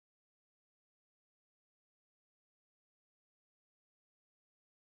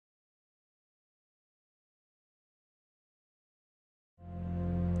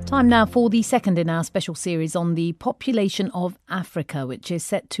Time now for the second in our special series on the population of Africa, which is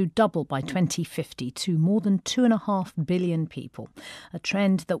set to double by 2050 to more than 2.5 billion people. A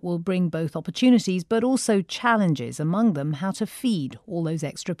trend that will bring both opportunities but also challenges, among them how to feed all those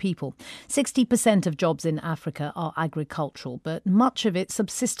extra people. 60% of jobs in Africa are agricultural, but much of it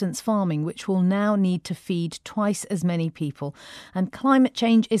subsistence farming, which will now need to feed twice as many people. And climate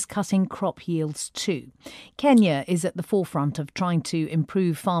change is cutting crop yields too. Kenya is at the forefront of trying to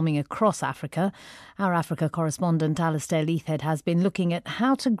improve farming across Africa. Our Africa correspondent Alistair Leithhead has been looking at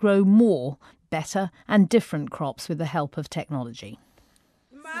how to grow more, better and different crops with the help of technology.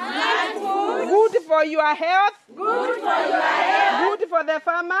 Good for your health. Good for your health. Good for the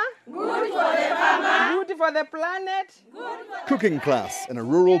farmer. Good for the farmer. Good for the planet. Cooking class in a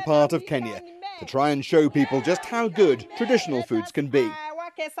rural part of Kenya to try and show people just how good traditional foods can be.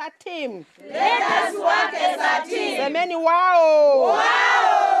 Work as a team. Let us work as a team. Wow.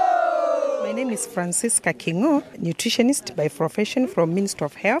 My name is Francisca Kingo, nutritionist by profession from Ministry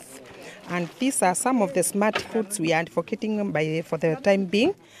of Health. And these are some of the smart foods we are advocating for the time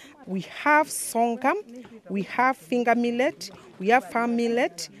being. We have sorghum, we have finger millet, we have farm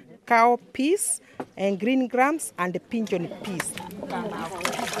millet, cow peas, and green grams, and the pigeon peas.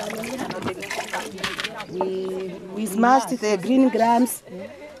 We smashed the green grams,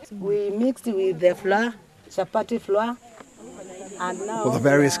 we mixed with the flour, chapati flour. Well, the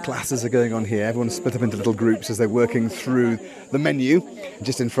various classes are going on here. Everyone's split up into little groups as they're working through the menu.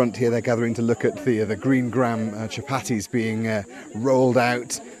 Just in front here, they're gathering to look at the green gram chapatis being rolled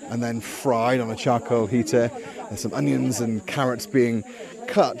out and then fried on a charcoal heater. There's some onions and carrots being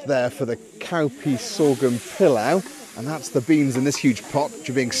cut there for the cowpea sorghum pilau. And that's the beans in this huge pot, which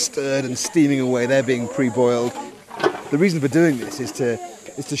are being stirred and steaming away. They're being pre-boiled. The reason for doing this is to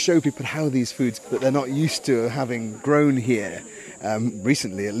show people how these foods that they're not used to having grown here,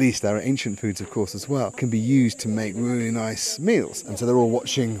 recently at least, our ancient foods of course as well, can be used to make really nice meals. And so they're all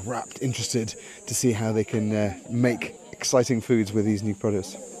watching, rapt, interested to see how they can make exciting foods with these new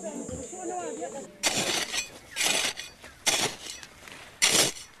produce.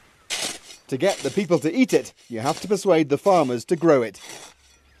 To get the people to eat it, you have to persuade the farmers to grow it.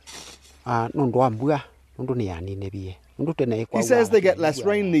 He says they get less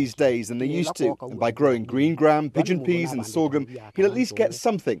rain these days than they used to, and by growing green gram, pigeon peas and sorghum, he'll at least get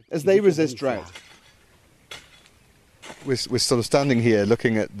something as they resist drought. We're sort of standing here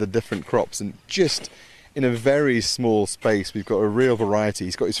looking at the different crops, and just in a very small space we've got a real variety.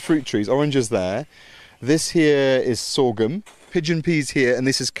 He's got his fruit trees, oranges there. This here is sorghum, pigeon peas here, and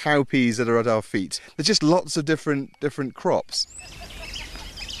this is cow peas that are at our feet. There's just lots of different crops.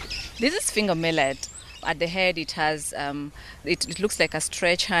 This is finger millet. At the head it has, it looks like a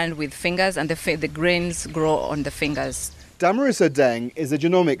stretch hand with fingers, and the grains grow on the fingers. Damarisa Deng is a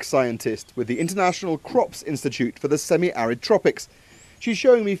genomics scientist with the International Crops Institute for the Semi-Arid Tropics. She's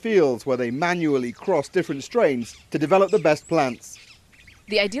showing me fields where they manually cross different strains to develop the best plants.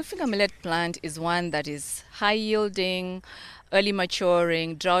 The ideal finger millet plant is one that is high yielding, early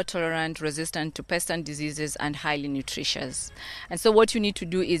maturing, drought tolerant, resistant to pests and diseases, and highly nutritious. And so what you need to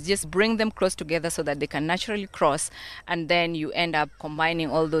do is just bring them close together so that they can naturally cross, and then you end up combining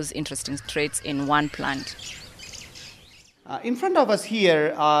all those interesting traits in one plant. In front of us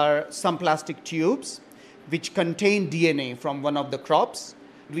here are some plastic tubes which contain DNA from one of the crops.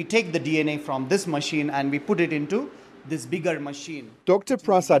 We take the DNA from this machine and we put it into this bigger machine. Dr.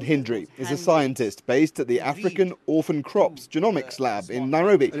 Prasad Hindri is a scientist based at the African Orphan Crops Genomics Lab in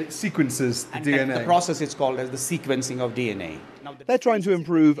Nairobi. And it sequences the DNA. The process is called as the sequencing of DNA. They're trying to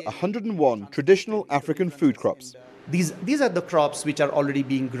improve 101 traditional African food crops. These are the crops which are already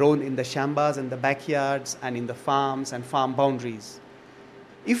being grown in the shambas and the backyards and in the farms and farm boundaries.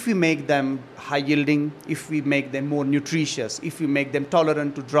 If we make them high yielding, if we make them more nutritious, if we make them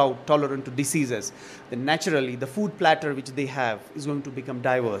tolerant to drought, tolerant to diseases, then naturally the food platter which they have is going to become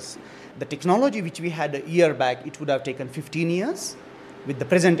diverse. The technology which we had a year back, it would have taken 15 years. With the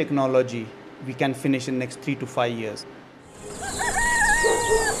present technology, we can finish in the next 3 to 5 years.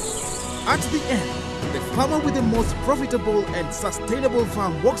 At the end, the farmer with the most profitable and sustainable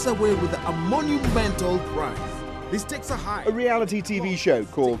farm walks away with a monumental prize. This takes a reality TV show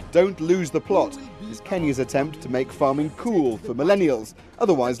called Don't Lose the Plot is Kenya's attempt to make farming cool for millennials,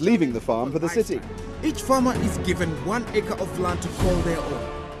 otherwise leaving the farm for the city. Each farmer is given 1 acre of land to call their own.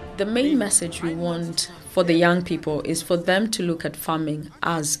 The main message we want for the young people is for them to look at farming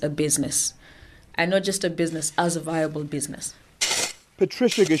as a business, and not just a business, as a viable business.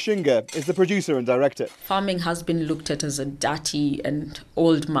 Patricia Gishinga is the producer and director. Farming has been looked at as a dirty and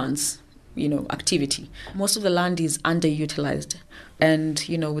old man's activity. Most of the land is underutilized. And,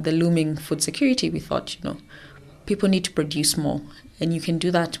 with the looming food security, we thought, people need to produce more. And you can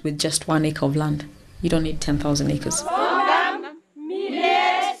do that with just 1 acre of land. You don't need 10,000 acres.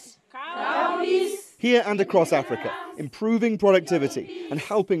 Here and across Africa, improving productivity and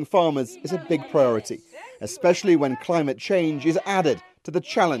helping farmers is a big priority, especially when climate change is added to the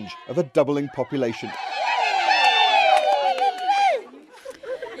challenge of a doubling population.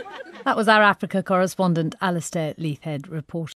 That was our Africa correspondent Alistair Leithhead reporting.